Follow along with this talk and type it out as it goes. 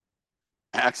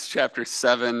Acts chapter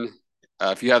 7.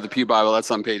 If you have the Pew Bible,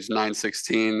 that's on page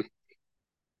 916.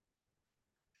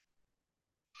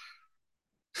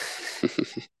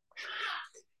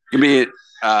 You'll be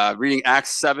reading Acts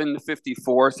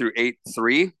 7:54 through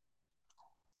 8:3.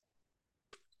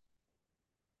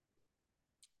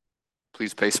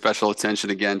 Please pay special attention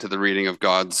again to the reading of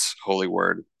God's holy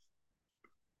word.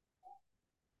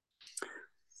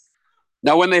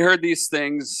 Now, when they heard these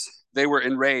things, they were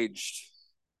enraged,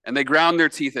 and they ground their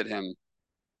teeth at him.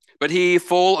 But he,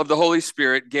 full of the Holy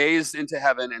Spirit, gazed into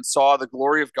heaven and saw the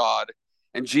glory of God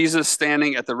and Jesus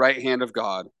standing at the right hand of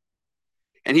God.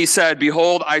 And he said,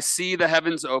 "Behold, I see the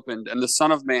heavens opened and the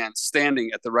Son of Man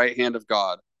standing at the right hand of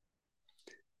God."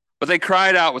 But they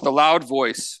cried out with a loud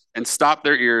voice and stopped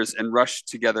their ears and rushed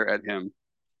together at him.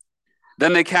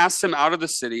 Then they cast him out of the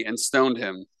city and stoned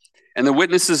him. And the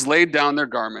witnesses laid down their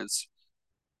garments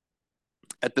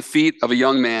at the feet of a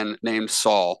young man named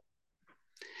Saul.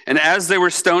 And as they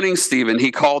were stoning Stephen,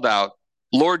 he called out,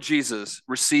 "Lord Jesus,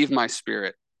 receive my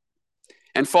spirit."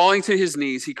 And falling to his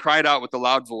knees, he cried out with a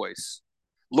loud voice,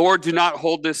 "Lord, do not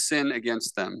hold this sin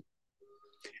against them."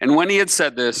 And when he had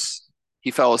said this, he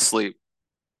fell asleep.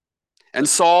 And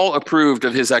Saul approved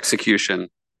of his execution.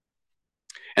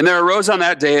 And there arose on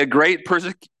that day a great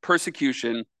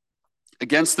persecution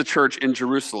against the church in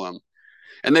Jerusalem.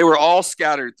 And they were all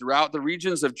scattered throughout the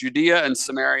regions of Judea and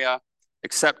Samaria,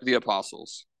 except the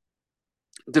apostles.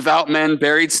 Devout men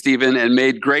buried Stephen and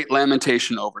made great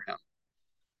lamentation over him.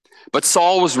 But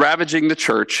Saul was ravaging the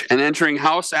church, and entering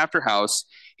house after house,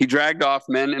 he dragged off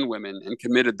men and women and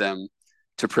committed them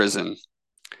to prison.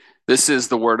 This is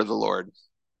the word of the Lord.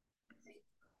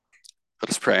 Let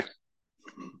us pray.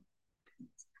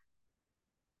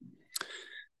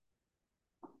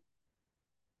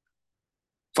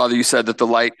 Father, you said that the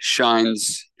light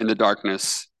shines in the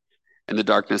darkness, and the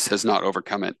darkness has not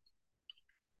overcome it.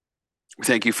 We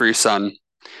thank you for your Son.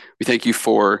 We thank you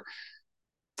for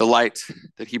the light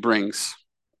that he brings.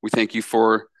 We thank you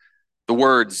for the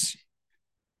words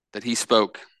that he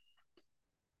spoke,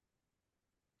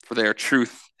 for they are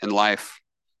truth and life.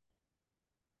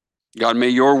 God, may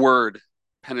your word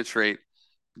penetrate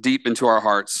deep into our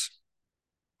hearts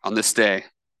on this day.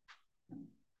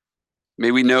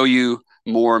 May we know you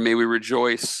more. May we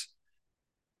rejoice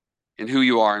in who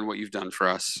you are and what you've done for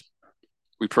us.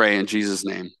 We pray in Jesus'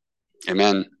 name.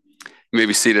 Amen. You may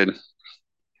be seated.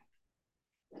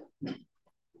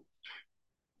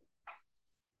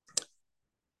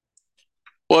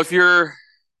 Well, if you're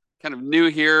kind of new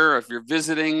here, or if you're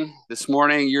visiting this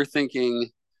morning, you're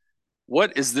thinking,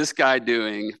 what is this guy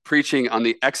doing preaching on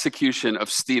the execution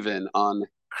of Stephen on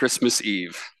Christmas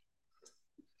Eve?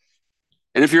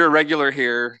 And if you're a regular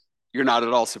here, you're not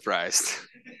at all surprised.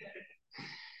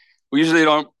 We usually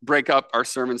don't break up our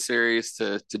sermon series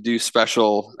to do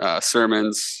special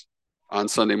sermons on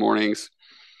Sunday mornings.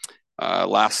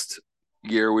 Last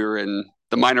year, we were in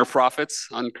the Minor Prophets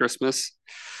on Christmas.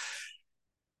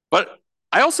 But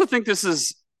I also think this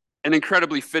is an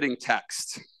incredibly fitting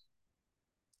text.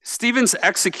 Stephen's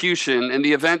execution and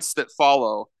the events that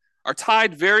follow are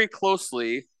tied very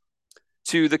closely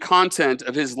to the content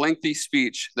of his lengthy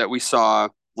speech that we saw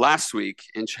last week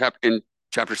in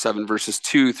chapter 7, verses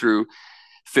 2 through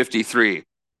 53.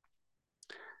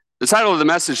 The title of the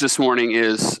message this morning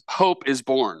is Hope is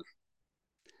Born.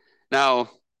 Now,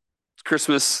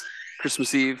 Christmas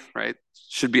Eve, right?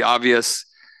 Should be obvious.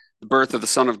 The birth of the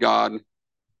Son of God. You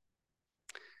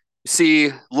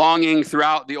see longing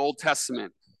throughout the Old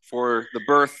Testament for the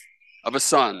birth of a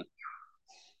son.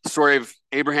 The story of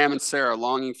Abraham and Sarah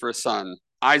longing for a son.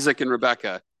 Isaac and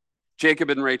Rebekah.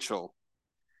 Jacob and Rachel.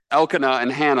 Elkanah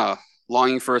and Hannah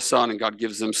longing for a son, and God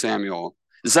gives them Samuel.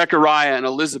 Zechariah and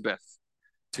Elizabeth,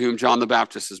 to whom John the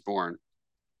Baptist is born.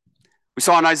 We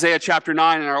saw in Isaiah chapter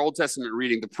 9 in our Old Testament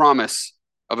reading the promise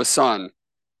of a son,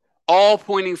 all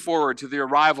pointing forward to the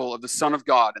arrival of the Son of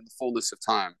God in the fullness of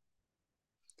time.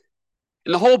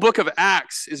 And the whole book of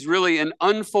Acts is really an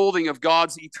unfolding of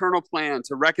God's eternal plan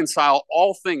to reconcile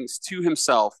all things to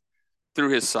himself through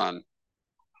his Son.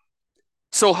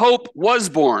 So hope was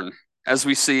born, as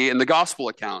we see in the gospel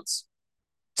accounts,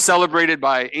 celebrated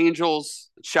by angels,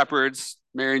 shepherds,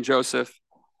 Mary and Joseph.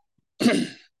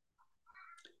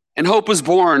 And hope was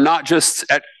born not just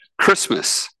at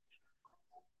Christmas,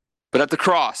 but at the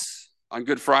cross on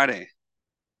Good Friday,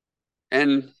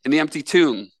 and in the empty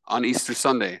tomb on Easter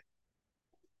Sunday,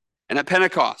 and at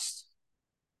Pentecost.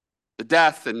 The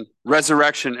death and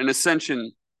resurrection and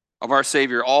ascension of our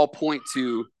Savior all point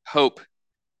to hope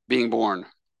being born.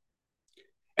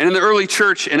 And in the early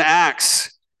church in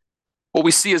Acts, what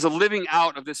we see is a living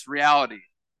out of this reality.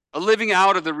 a living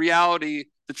out of the reality,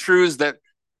 the truths that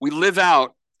we live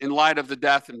out in light of the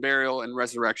death and burial and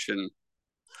resurrection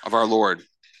of our Lord.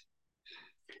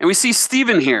 And we see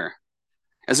Stephen here,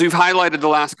 as we've highlighted the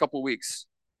last couple of weeks,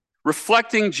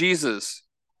 reflecting Jesus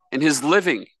in his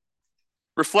living,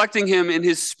 reflecting him in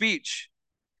his speech,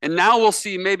 and now we'll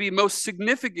see maybe most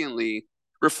significantly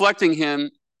reflecting him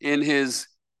in his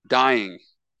dying.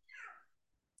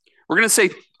 We're going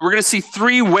to see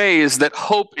three ways that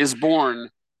hope is born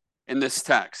in this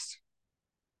text.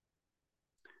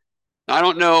 Now, I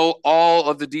don't know all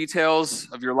of the details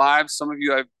of your lives. Some of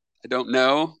you I don't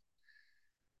know.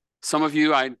 Some of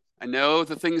you I know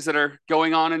the things that are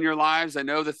going on in your lives. I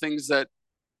know the things that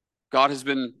God has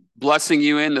been blessing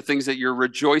you in, the things that you're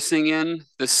rejoicing in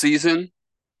this season,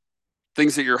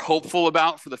 things that you're hopeful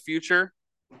about for the future.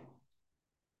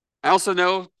 I also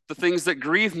know the things that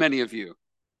grieve many of you,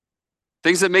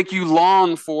 things that make you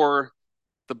long for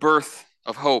the birth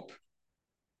of hope.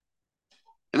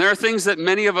 And there are things that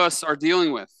many of us are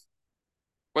dealing with,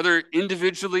 whether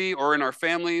individually or in our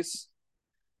families.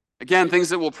 Again, things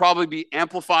that will probably be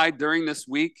amplified during this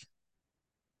week.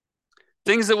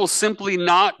 Things that will simply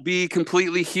not be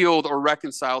completely healed or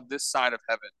reconciled this side of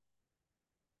heaven.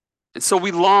 And so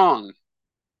we long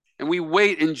and we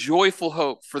wait in joyful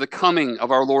hope for the coming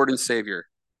of our Lord and Savior.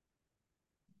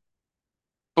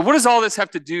 But what does all this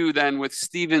have to do then with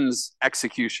Stephen's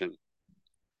execution?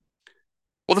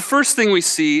 Well, the first thing we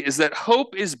see is that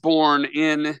hope is born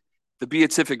in the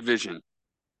beatific vision.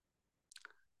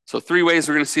 So three ways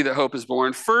we're going to see that hope is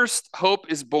born. First,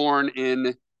 hope is born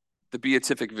in the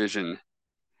beatific vision.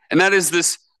 And that is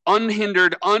this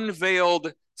unhindered,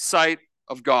 unveiled sight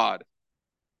of God.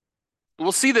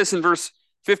 We'll see this in verse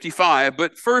 55,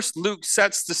 but first Luke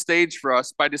sets the stage for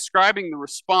us by describing the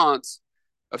response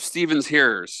of Stephen's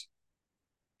hearers.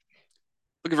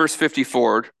 Look at verse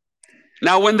 54.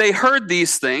 Now, when they heard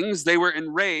these things, they were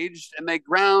enraged, and they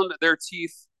ground their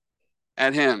teeth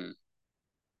at him.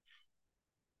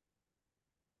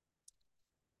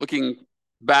 Looking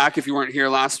back, if you weren't here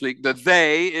last week, the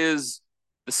they is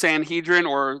the Sanhedrin,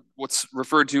 or what's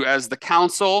referred to as the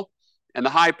council, and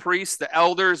the high priests, the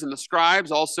elders, and the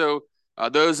scribes, also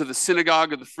those of the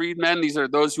synagogue of the freedmen. These are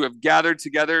those who have gathered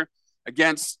together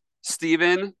against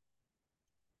Stephen.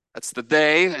 That's the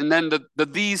they. And then the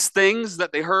these things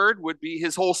that they heard would be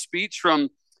his whole speech from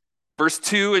verse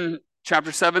 2 in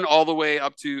chapter 7 all the way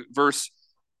up to verse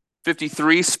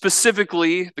 53,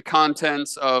 specifically the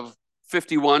contents of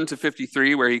 51 to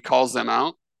 53, where he calls them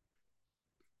out.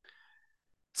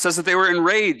 It says that they were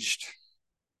enraged,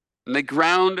 and they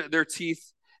ground their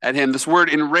teeth at him. This word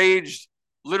enraged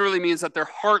literally means that their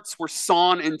hearts were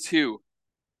sawn in two.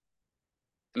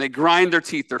 And they grind their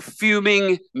teeth. They're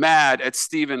fuming mad at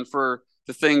Stephen for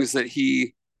the things that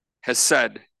he has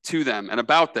said to them and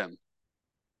about them.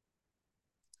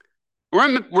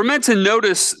 We're meant to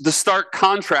notice the stark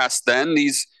contrast then,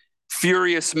 these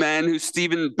furious men who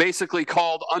Stephen basically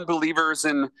called unbelievers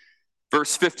in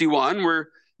verse 51. We're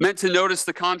meant to notice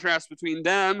the contrast between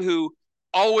them who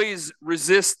always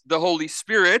resist the Holy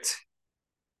Spirit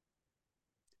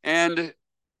and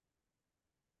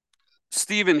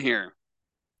Stephen here.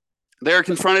 They are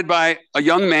confronted by a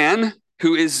young man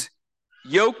who is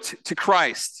yoked to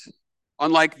Christ,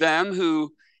 unlike them,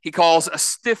 who he calls a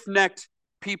stiff-necked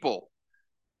people.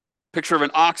 Picture of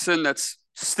an oxen that's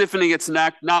stiffening its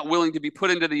neck, not willing to be put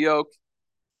into the yoke.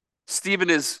 Stephen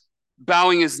is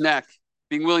bowing his neck,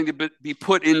 being willing to be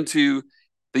put into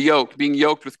the yoke, being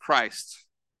yoked with Christ.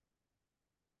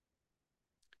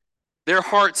 Their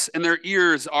hearts and their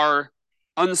ears are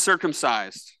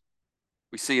uncircumcised,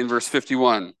 we see in verse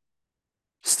 51.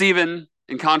 Stephen,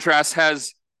 in contrast,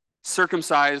 has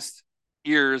circumcised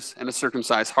ears and a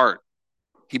circumcised heart.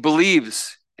 He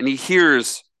believes and he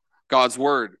hears God's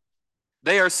word.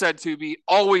 They are said to be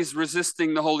always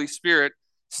resisting the Holy Spirit.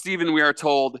 Stephen, we are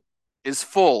told, is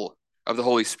full of the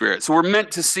Holy Spirit. So we're meant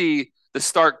to see the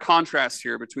stark contrast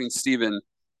here between Stephen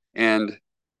and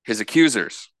his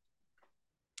accusers.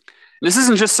 And this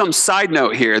isn't just some side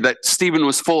note here that Stephen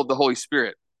was full of the Holy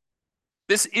Spirit.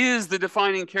 This is the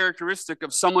defining characteristic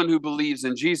of someone who believes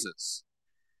in Jesus,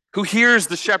 who hears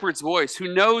the shepherd's voice,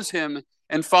 who knows him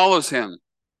and follows him.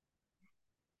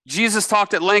 Jesus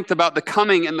talked at length about the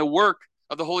coming and the work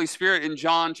of the Holy Spirit in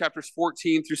John chapters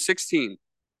 14 through 16.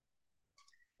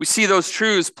 We see those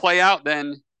truths play out then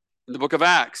in the book of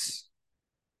Acts.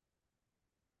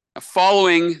 Now,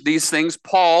 following these things,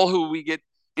 Paul, who we get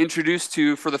introduced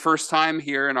to for the first time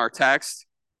here in our text,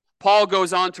 Paul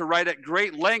goes on to write at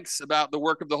great lengths about the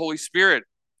work of the Holy Spirit.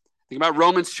 Think about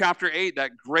Romans chapter 8,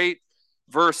 that great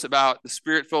verse about the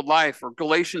Spirit-filled life, or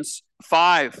Galatians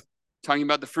 5, talking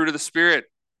about the fruit of the Spirit.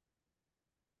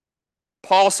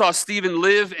 Paul saw Stephen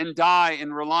live and die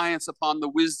in reliance upon the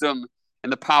wisdom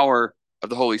and the power of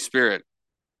the Holy Spirit.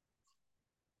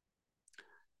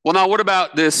 Well, now what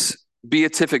about this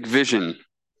beatific vision?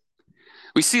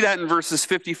 We see that in verses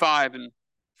 55 and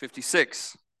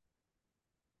 56.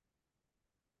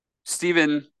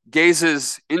 Stephen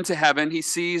gazes into heaven. He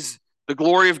sees the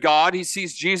glory of God. He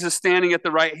sees Jesus standing at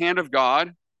the right hand of God.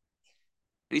 And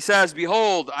he says,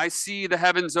 "Behold, I see the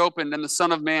heavens opened and the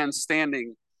Son of Man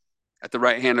standing at the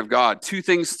right hand of God." Two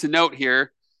things to note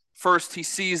here. First, he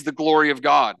sees the glory of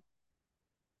God.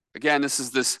 Again, this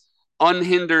is this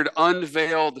unhindered,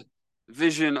 unveiled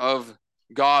vision of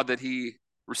God that he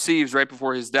receives right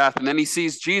before his death. And then he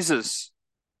sees Jesus,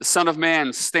 the Son of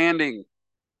Man, standing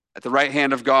at the right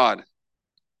hand of God.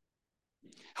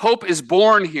 Hope is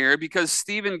born here because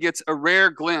Stephen gets a rare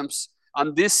glimpse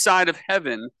on this side of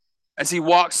heaven as he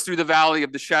walks through the valley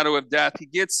of the shadow of death. He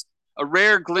gets a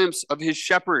rare glimpse of his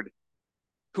shepherd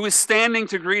who is standing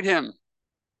to greet him,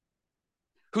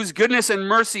 whose goodness and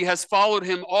mercy has followed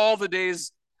him all the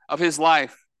days of his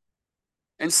life.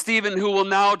 And Stephen, who will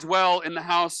now dwell in the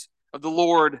house of the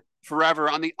Lord forever,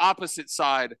 on the opposite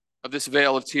side of this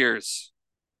veil of tears.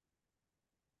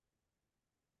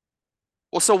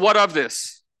 Well, so what of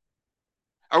this?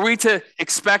 Are we to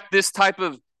expect this type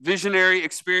of visionary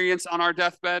experience on our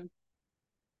deathbed?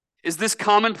 Is this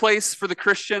commonplace for the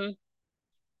Christian?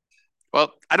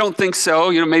 Well, I don't think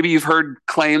so. Maybe you've heard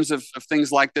claims of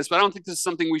things like this, but I don't think this is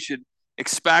something we should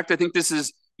expect. I think this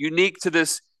is unique to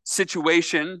this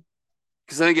situation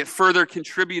because I think it further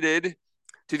contributed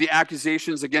to the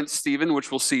accusations against Stephen, which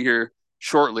we'll see here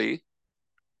shortly.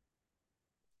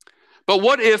 But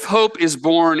what if hope is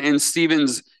born in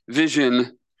Stephen's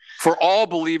vision for all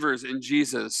believers in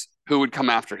Jesus who would come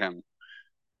after him?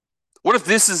 What if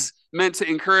this is meant to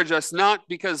encourage us, not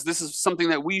because this is something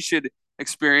that we should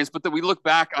experience, but that we look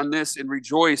back on this and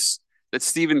rejoice that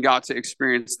Stephen got to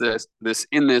experience this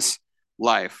in this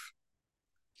life?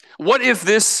 What if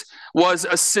this was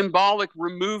a symbolic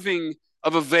removing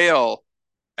of a veil,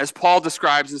 as Paul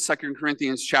describes in 2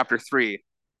 Corinthians chapter 3,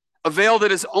 a veil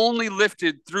that is only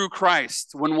lifted through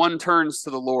Christ when one turns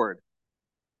to the Lord?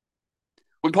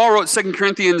 When Paul wrote 2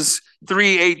 Corinthians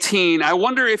 3:18, I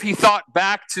wonder if he thought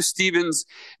back to Stephen's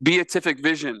beatific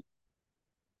vision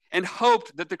and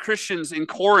hoped that the Christians in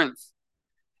Corinth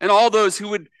and all those who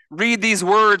would read these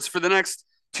words for the next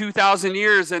 2,000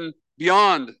 years and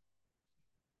beyond,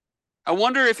 I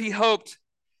wonder if he hoped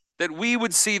that we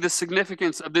would see the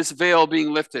significance of this veil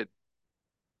being lifted.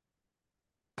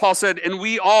 Paul said, "And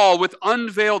we all with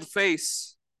unveiled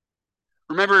face."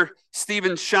 Remember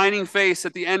Stephen's shining face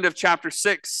at the end of chapter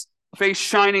 6, face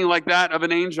shining like that of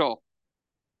an angel.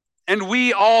 "And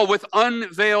we all with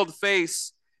unveiled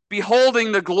face,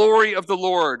 beholding the glory of the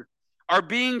Lord, are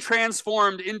being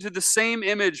transformed into the same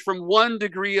image from one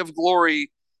degree of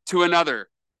glory to another.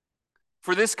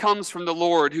 For this comes from the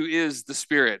Lord who is the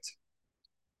Spirit."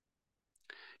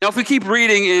 Now, if we keep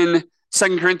reading in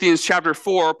 2 Corinthians chapter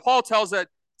 4, Paul tells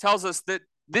us that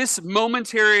this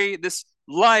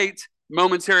light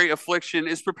momentary affliction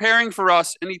is preparing for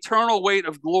us an eternal weight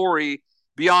of glory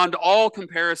beyond all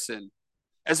comparison,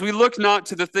 as we look not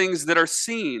to the things that are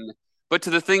seen, but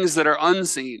to the things that are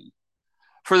unseen.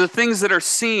 For the things that are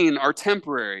seen are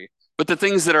temporary, but the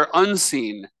things that are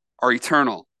unseen are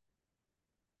eternal.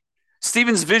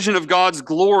 Stephen's vision of God's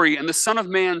glory and the Son of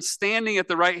Man standing at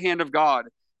the right hand of God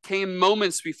came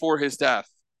moments before his death.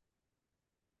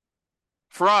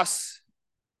 For us,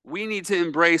 we need to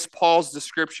embrace Paul's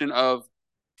description of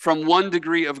from one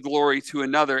degree of glory to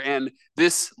another and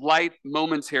this light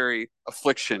momentary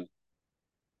affliction.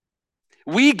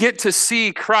 We get to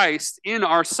see Christ in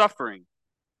our suffering,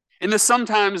 in the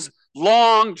sometimes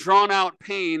long, drawn-out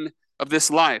pain of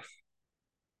this life.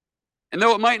 And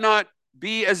though it might not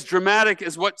be as dramatic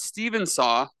as what Stephen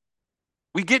saw,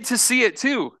 we get to see it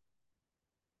too.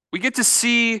 We get to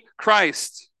see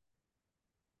Christ.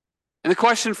 And the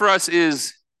question for us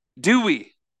is, do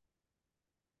we?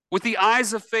 With the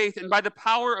eyes of faith and by the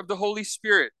power of the Holy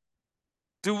Spirit,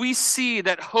 do we see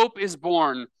that hope is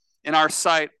born in our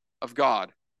sight of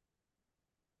God?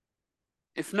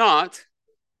 If not,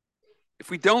 if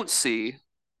we don't see,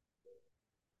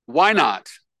 why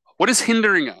not? What is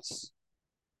hindering us?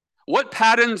 What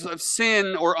patterns of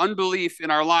sin or unbelief in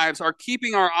our lives are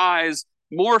keeping our eyes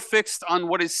more fixed on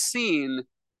what is seen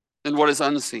than what is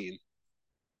unseen?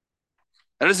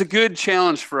 That is a good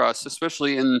challenge for us,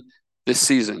 especially in this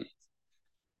season.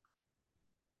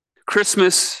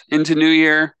 Christmas into New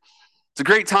Year, it's a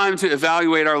great time to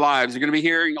evaluate our lives. You're going to be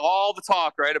hearing all the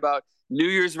talk, right, about New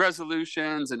Year's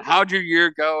resolutions and how'd your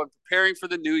year go and preparing for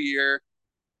the new year.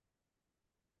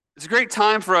 It's a great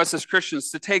time for us as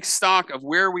Christians to take stock of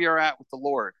where we are at with the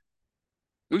Lord.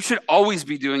 We should always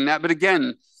be doing that. But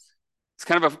again, it's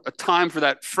kind of a time for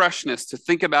that freshness to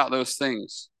think about those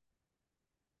things.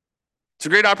 It's a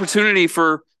great opportunity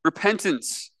for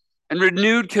repentance and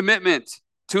renewed commitment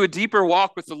to a deeper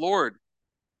walk with the Lord,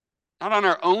 not on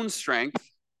our own strength,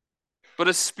 but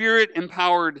a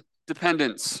Spirit-empowered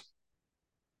dependence.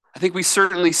 I think we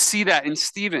certainly see that in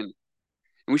Stephen,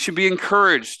 and we should be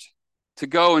encouraged to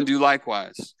go and do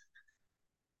likewise.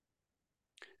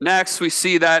 Next, we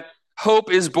see that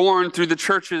hope is born through the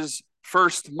church's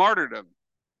first martyrdom.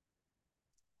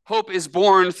 Hope is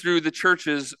born through the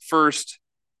church's first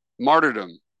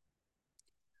martyrdom.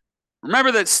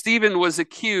 Remember that Stephen was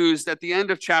accused at the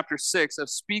end of chapter 6 of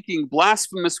speaking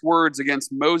blasphemous words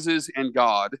against Moses and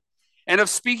God, and of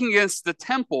speaking against the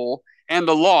temple and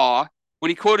the law when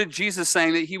he quoted Jesus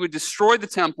saying that he would destroy the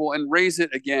temple and raise it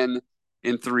again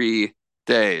in 3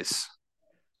 days.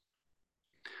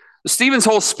 Stephen's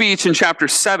whole speech in chapter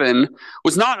 7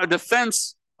 was not a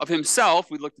defense of himself.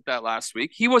 We looked at that last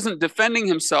week. He wasn't defending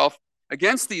himself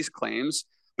against these claims,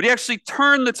 but he actually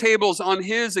turned the tables on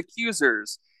his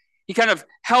accusers. He kind of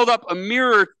held up a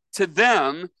mirror to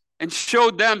them and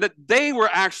showed them that they were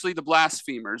actually the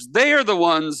blasphemers. They are the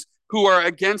ones who are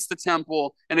against the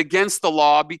temple and against the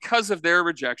law because of their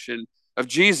rejection of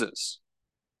Jesus.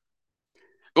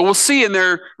 But we'll see in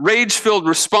their rage-filled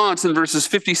response in verses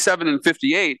 57 and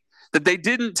 58 that they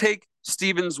didn't take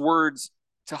Stephen's words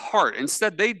to heart.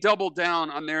 Instead, they doubled down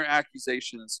on their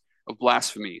accusations of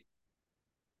blasphemy.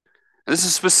 And this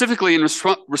is specifically in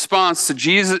response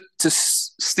to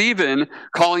Stephen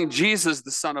calling Jesus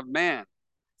the Son of Man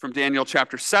from Daniel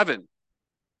chapter 7.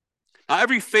 Now,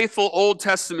 every faithful Old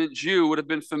Testament Jew would have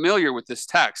been familiar with this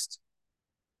text.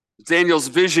 Daniel's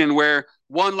vision where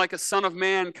one like a son of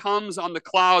man comes on the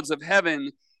clouds of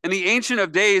heaven, and the Ancient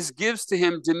of Days gives to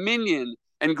him dominion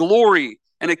and glory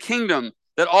and a kingdom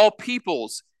that all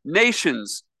peoples,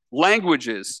 nations,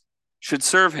 languages should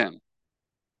serve him.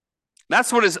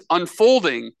 That's what is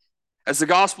unfolding as the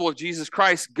gospel of Jesus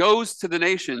Christ goes to the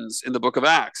nations in the book of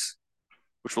Acts,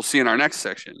 which we'll see in our next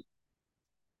section.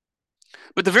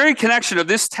 But the very connection of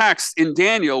this text in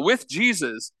Daniel with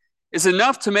Jesus is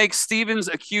enough to make Stephen's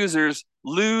accusers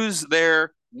lose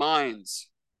their minds.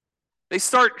 They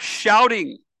start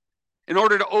shouting in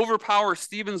order to overpower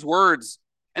Stephen's words,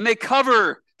 and they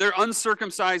cover their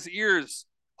uncircumcised ears,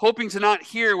 hoping to not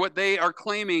hear what they are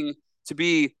claiming to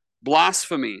be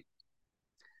blasphemy. And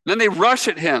then they rush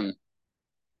at him.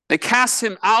 They cast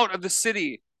him out of the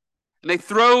city, and they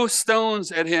throw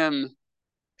stones at him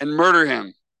and murder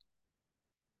him.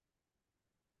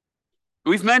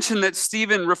 We've mentioned that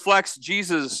Stephen reflects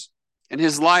Jesus in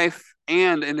his life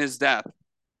and in his death.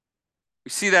 We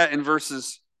see that in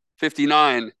verses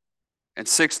 59 and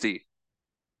 60.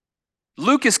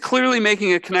 Luke is clearly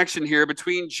making a connection here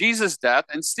between Jesus' death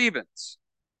and Stephen's.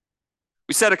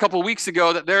 We said a couple of weeks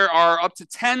ago that there are up to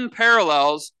 10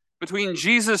 parallels between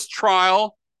Jesus'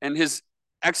 trial and his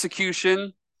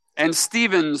execution and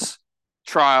Stephen's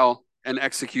trial and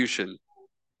execution.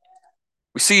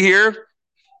 We see here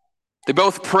they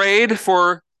both prayed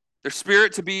for their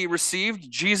spirit to be received.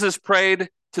 Jesus prayed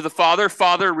to the Father,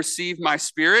 "Father, receive my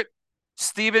spirit."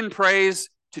 Stephen prays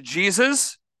to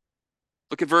Jesus.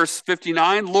 Look at verse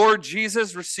 59. "Lord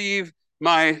Jesus, receive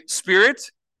my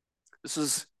spirit." This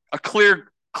is a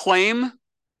clear claim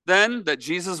then that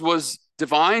Jesus was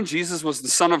divine. Jesus was the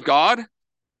Son of God.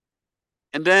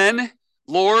 And then,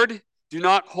 "Lord, do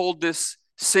not hold this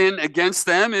sin against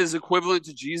them," is equivalent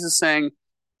to Jesus saying,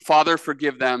 "Father,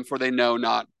 forgive them, for they know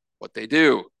not what they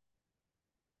do."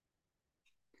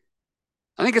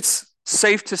 I think it's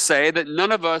safe to say that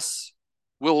none of us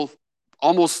will,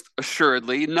 almost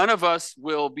assuredly, none of us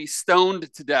will be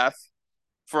stoned to death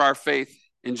for our faith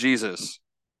in Jesus.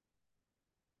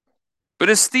 But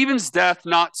is Stephen's death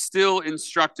not still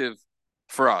instructive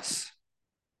for us?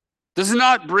 Does it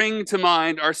not bring to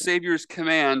mind our Savior's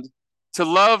command to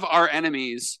love our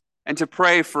enemies and to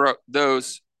pray for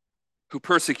those who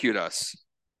persecute us?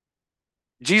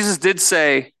 Jesus did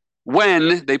say,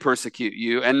 when they persecute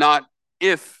you, and not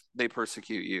if they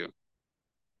persecute you.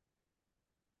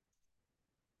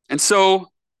 And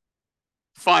so,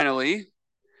 finally,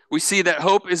 we see that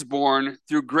hope is born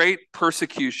through great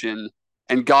persecution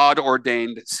and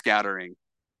God-ordained scattering.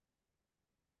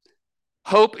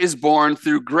 Hope is born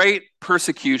through great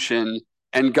persecution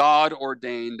and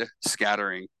God-ordained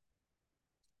scattering.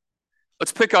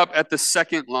 Let's pick up at the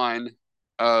second line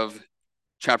of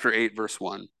chapter 8, verse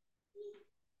 1.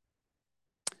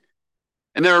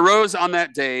 And there arose on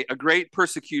that day a great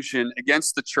persecution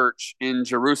against the church in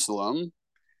Jerusalem,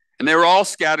 and they were all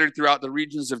scattered throughout the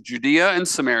regions of Judea and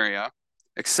Samaria,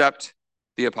 except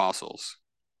the apostles.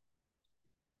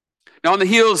 Now, on the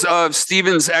heels of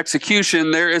Stephen's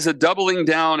execution, there is a doubling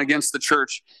down against the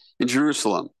church in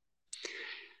Jerusalem.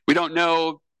 We don't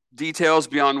know details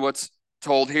beyond what's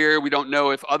told here. We don't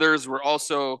know if others were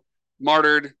also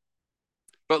martyred.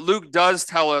 But Luke does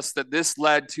tell us that this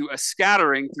led to a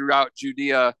scattering throughout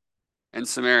Judea and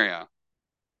Samaria.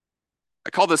 I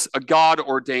call this a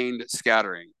God-ordained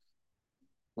scattering.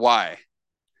 Why?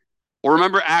 Well,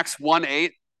 remember Acts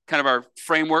 1:8, kind of our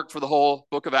framework for the whole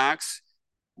book of Acts?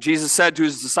 Jesus said to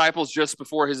his disciples just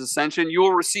before his ascension, "You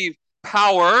will receive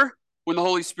power when the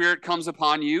Holy Spirit comes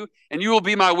upon you, and you will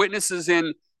be my witnesses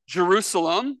in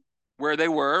Jerusalem," where they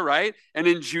were, right? "And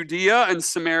in Judea and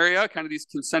Samaria," kind of these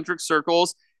concentric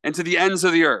circles, "and to the ends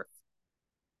of the earth."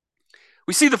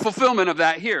 We see the fulfillment of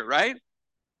that here, right?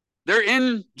 They're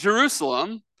in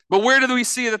Jerusalem, but where do we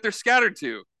see that they're scattered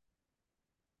to?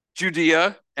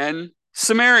 Judea and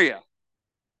Samaria.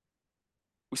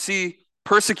 We see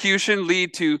persecution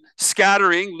lead to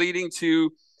scattering, leading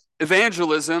to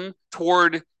evangelism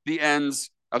toward the ends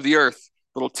of the earth.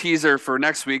 Little teaser for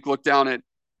next week. Look down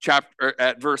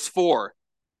at verse 4.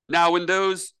 Now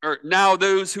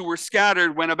those who were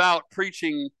scattered went about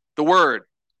preaching the word.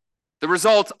 The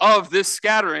result of this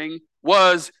scattering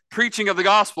was preaching of the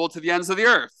gospel to the ends of the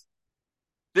earth.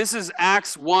 This is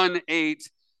Acts 1:8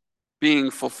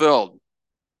 being fulfilled.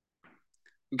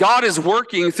 God is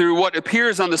working through what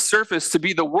appears on the surface to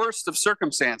be the worst of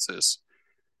circumstances.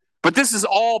 But this is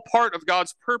all part of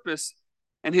God's purpose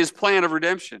and his plan of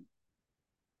redemption.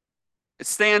 It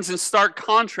stands in stark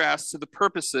contrast to the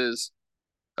purposes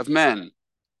of men.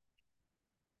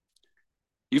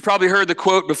 You've probably heard the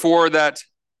quote before that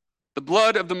the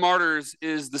blood of the martyrs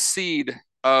is the seed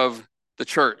of the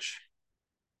church.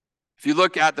 If you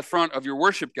look at the front of your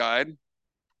worship guide, you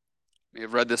may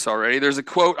have read this already. There's a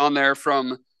quote on there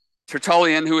from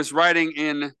Tertullian, who was writing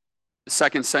in the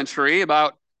 2nd century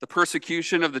about the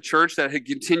persecution of the church that had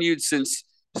continued since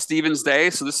Stephen's day.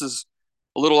 So this is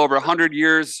a little over 100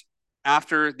 years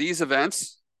after these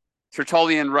events.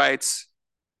 Tertullian writes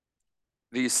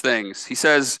these things. He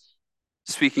says,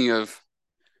 speaking of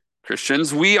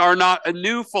Christians, "We are not a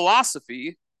new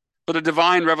philosophy, but a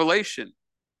divine revelation.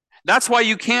 That's why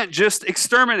you can't just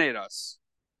exterminate us.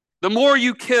 The more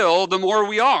you kill, the more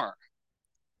we are.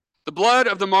 The blood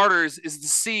of the martyrs is the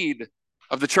seed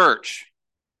of the church."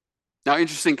 Now,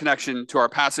 interesting connection to our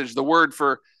passage. The word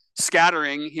for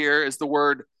scattering here is the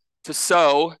word to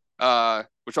sow,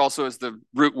 which also is the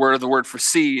root word of the word for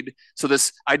seed. So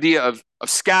this idea of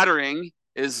scattering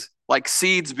is like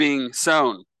seeds being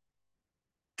sown.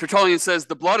 Tertullian says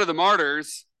the blood of the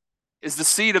martyrs is the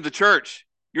seed of the church.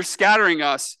 You're scattering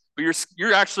us, but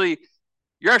you're actually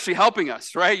helping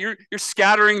us, right? You're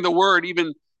scattering the word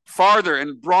even farther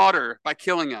and broader by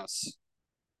killing us.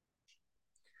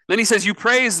 Then he says, "You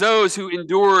praise those who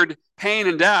endured pain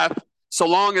and death so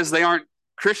long as they aren't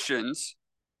Christians.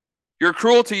 Your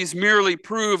cruelties merely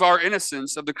prove our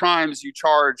innocence of the crimes you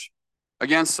charge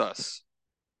against us."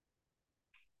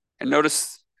 And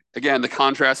notice, again, the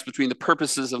contrast between the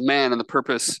purposes of man and the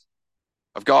purpose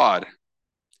of God.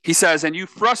 He says, "And you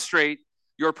frustrate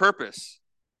your purpose,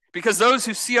 because those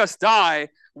who see us die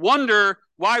wonder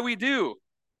why we do.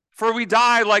 For we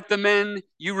die like the men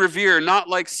you revere, not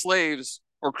like slaves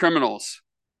or criminals.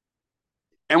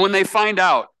 And when they find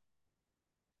out,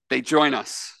 they join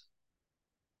us."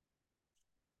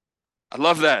 I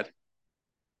love that.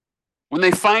 When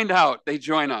they find out, they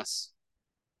join us.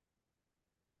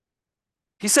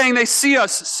 He's saying they see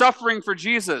us suffering for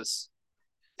Jesus,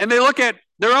 and they look at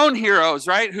their own heroes,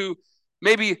 right, who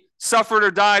maybe suffered or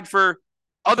died for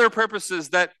other purposes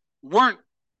that weren't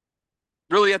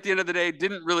really, at the end of the day,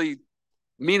 didn't really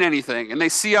mean anything. And they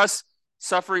see us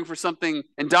suffering for something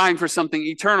and dying for something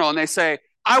eternal, and they say,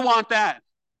 "I want that."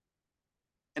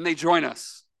 And they join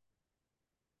us.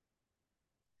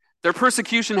 Their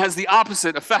persecution has the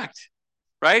opposite effect,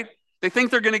 right? They think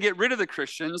they're going to get rid of the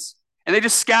Christians, and they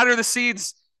just scatter the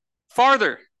seeds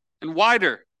farther and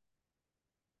wider.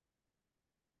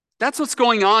 That's what's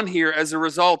going on here as a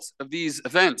result of these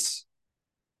events.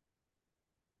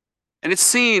 And it's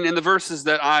seen in the verses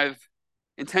that I've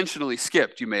intentionally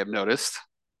skipped, you may have noticed.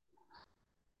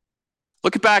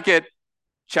 Look back at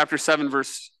chapter 7,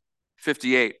 verse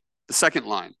 58, the second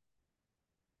line,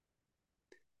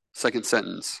 second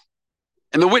sentence.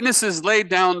 "And the witnesses laid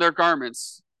down their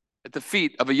garments at the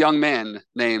feet of a young man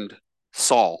named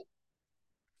Saul."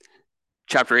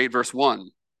 Chapter 8, verse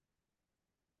 1.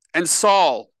 "And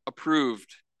Saul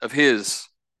approved of his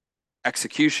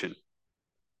execution.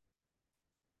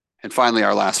 And finally,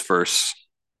 our last verse,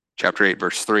 chapter 8,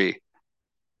 verse 3.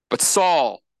 But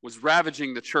Saul was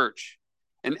ravaging the church,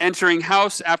 and entering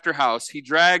house after house, he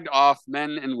dragged off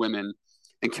men and women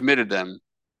and committed them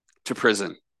to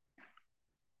prison.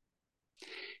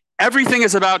 Everything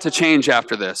is about to change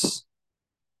after this.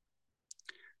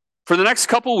 For the next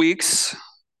couple weeks,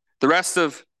 the rest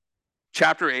of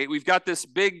chapter 8, we've got this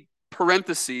big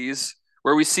parentheses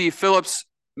where we see Philip's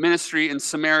ministry in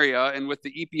Samaria and with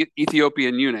the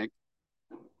Ethiopian eunuch.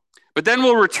 But then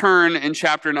we'll return in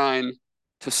chapter 9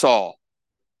 to Saul.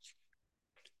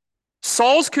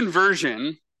 Saul's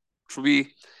conversion, which we'll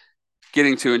be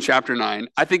getting to in chapter 9,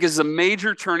 I think is a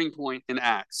major turning point in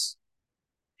Acts.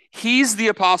 He's the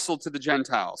apostle to the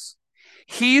Gentiles.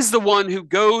 He's the one who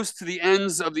goes to the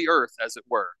ends of the earth, as it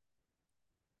were.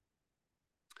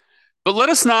 But let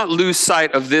us not lose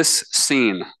sight of this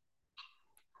scene.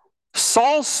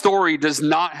 Saul's story does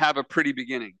not have a pretty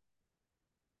beginning.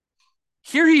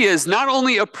 Here he is, not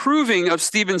only approving of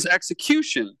Stephen's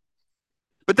execution,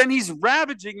 but then he's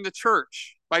ravaging the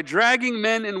church by dragging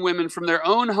men and women from their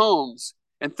own homes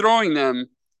and throwing them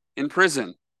in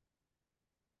prison.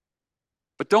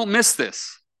 But don't miss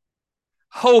this.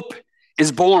 Hope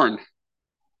is born.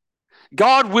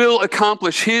 God will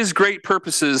accomplish his great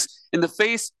purposes in the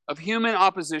face of human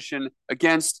opposition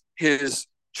against his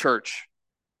church.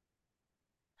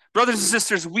 Brothers and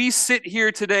sisters, we sit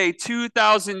here today,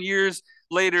 2,000 years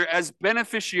later, as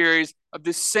beneficiaries of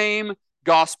this same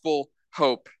gospel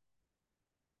hope.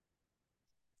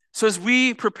 So as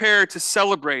we prepare to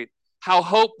celebrate how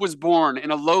hope was born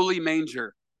in a lowly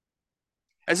manger,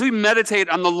 as we meditate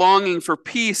on the longing for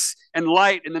peace and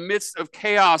light in the midst of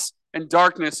chaos and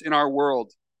darkness in our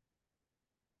world,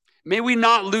 may we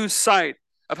not lose sight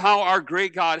of how our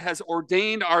great God has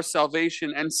ordained our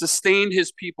salvation and sustained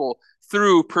his people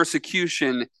through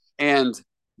persecution and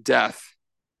death.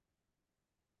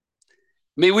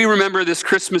 May we remember this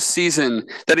Christmas season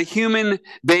that a human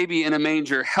baby in a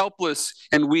manger, helpless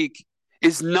and weak,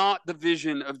 is not the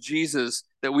vision of Jesus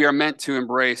that we are meant to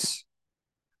embrace,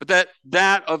 but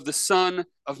that of the Son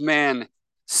of Man,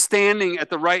 standing at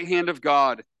the right hand of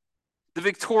God, the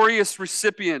victorious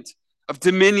recipient of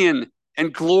dominion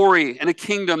and glory and a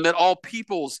kingdom that all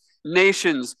peoples,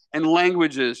 nations, and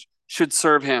languages should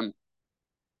serve him.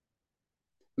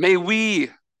 May we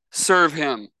serve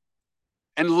him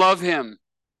and love him,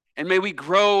 and may we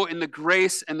grow in the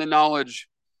grace and the knowledge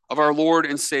of our Lord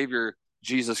and Savior,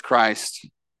 Jesus Christ.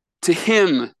 To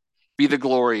him be the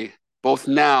glory, both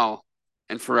now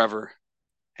and forever.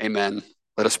 Amen.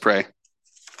 Let us pray.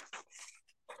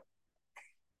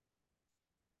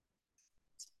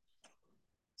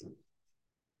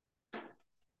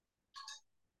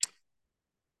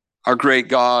 Our great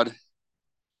God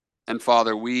and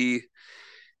Father, we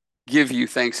give you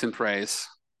thanks and praise.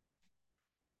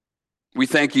 We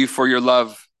thank you for your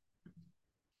love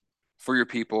for your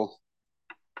people.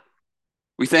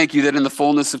 We thank you that in the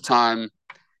fullness of time,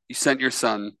 you sent your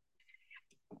Son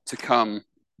to come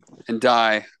and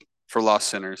die for lost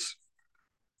sinners.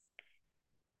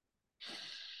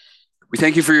 We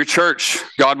thank you for your church,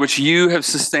 God, which you have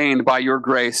sustained by your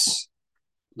grace,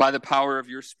 by the power of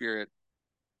your Spirit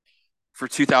for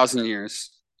 2,000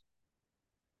 years.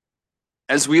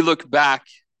 As we look back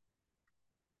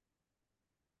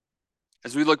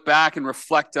and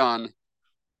reflect on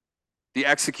the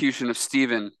execution of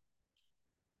Stephen,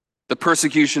 the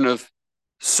persecution of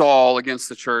Saul against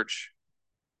the church,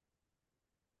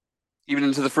 even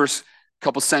into the first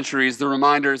couple centuries, the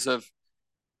reminders of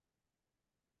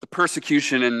the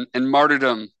persecution and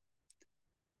martyrdom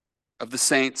of the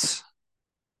saints,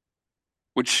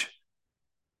 which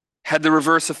had the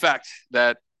reverse effect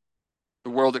that the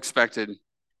world expected.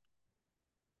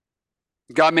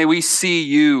 God, may we see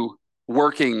you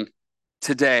working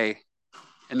today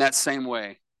in that same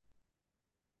way.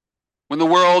 When the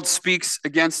world speaks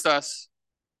against us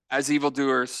as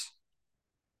evildoers,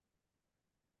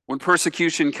 when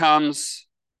persecution comes,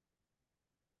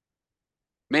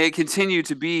 may it continue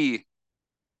to be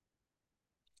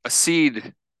a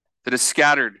seed that is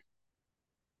scattered,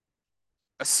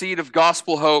 a seed of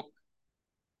gospel hope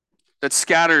that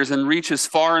scatters and reaches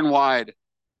far and wide,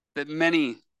 that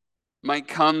many might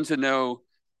come to know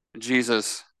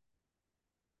Jesus.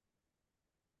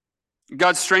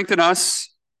 God, strengthen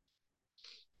us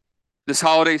this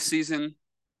holiday season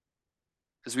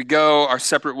as we go our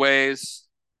separate ways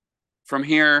from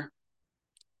here,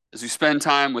 as we spend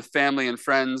time with family and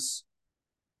friends.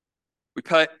 We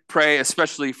pray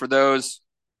especially for those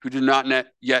who do not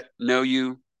yet know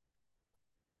you.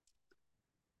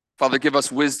 Father, give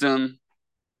us wisdom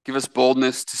Give us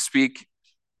boldness to speak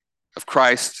of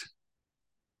Christ.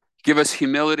 Give us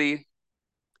humility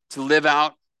to live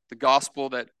out the gospel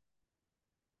that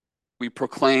we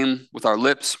proclaim with our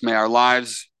lips. May our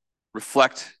lives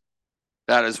reflect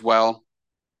that as well.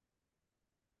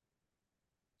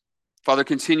 Father,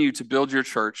 continue to build your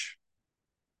church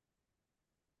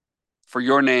for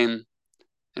your name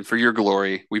and for your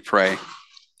glory, we pray.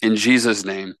 In Jesus'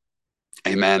 name,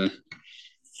 amen.